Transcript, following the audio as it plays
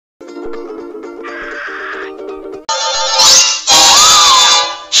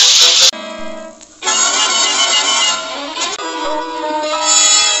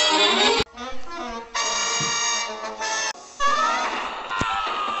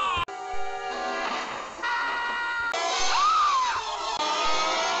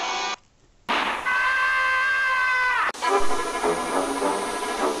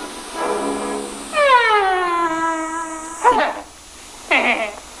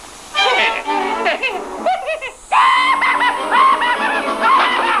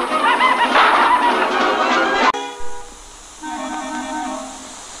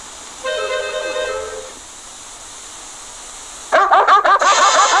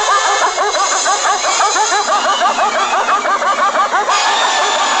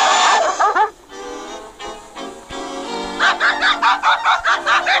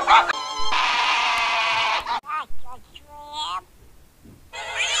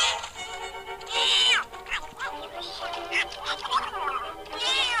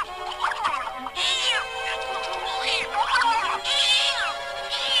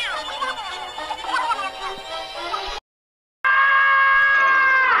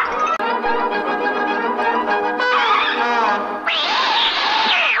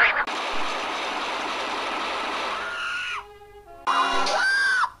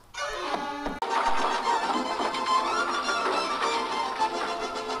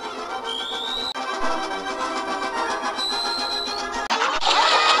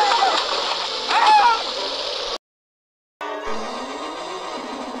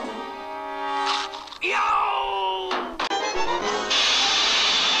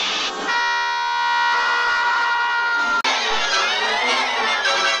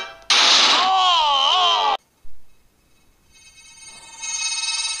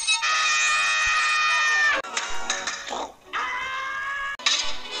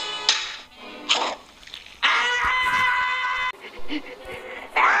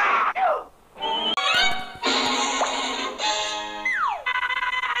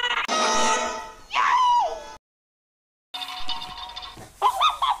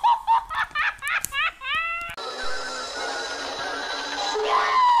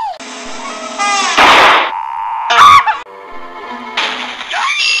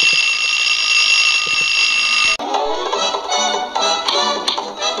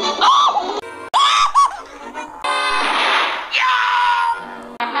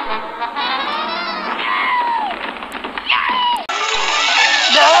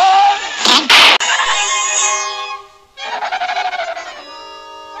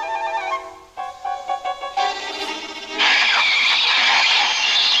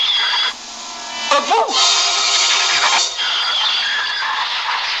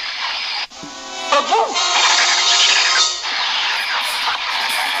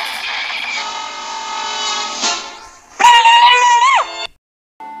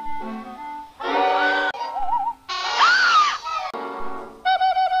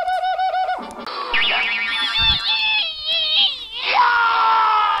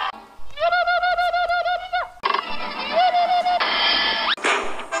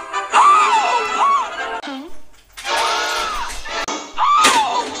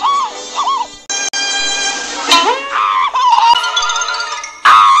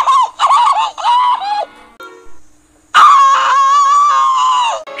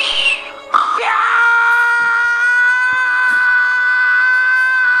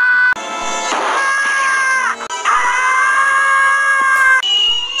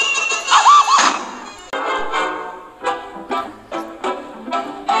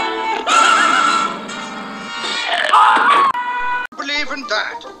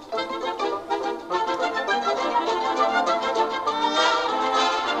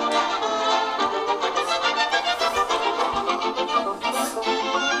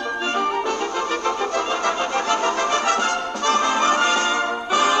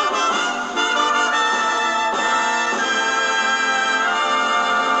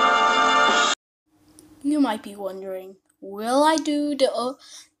might be wondering, will I do the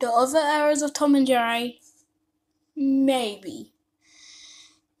other eras of Tom and Jerry? Maybe.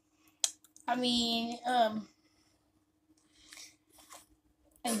 I mean, I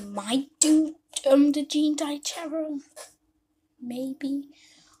might do the Gene Diet era, maybe,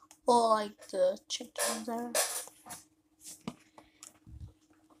 or like the Chuck Jones era.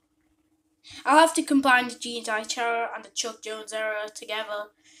 I'll have to combine the Gene Diet era and the Chuck Jones era together.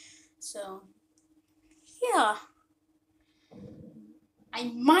 So, yeah. I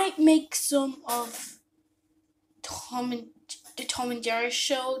might make some of the Tom and Jerry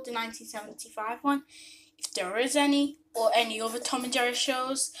show, the 1975 one, if there is any, or any other Tom and Jerry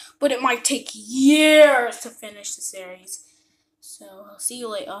shows. But it might take years to finish the series. So, I'll see you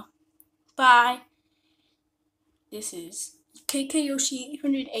later. Bye. This is KK Yoshi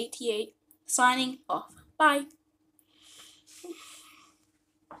 888 signing off. Bye.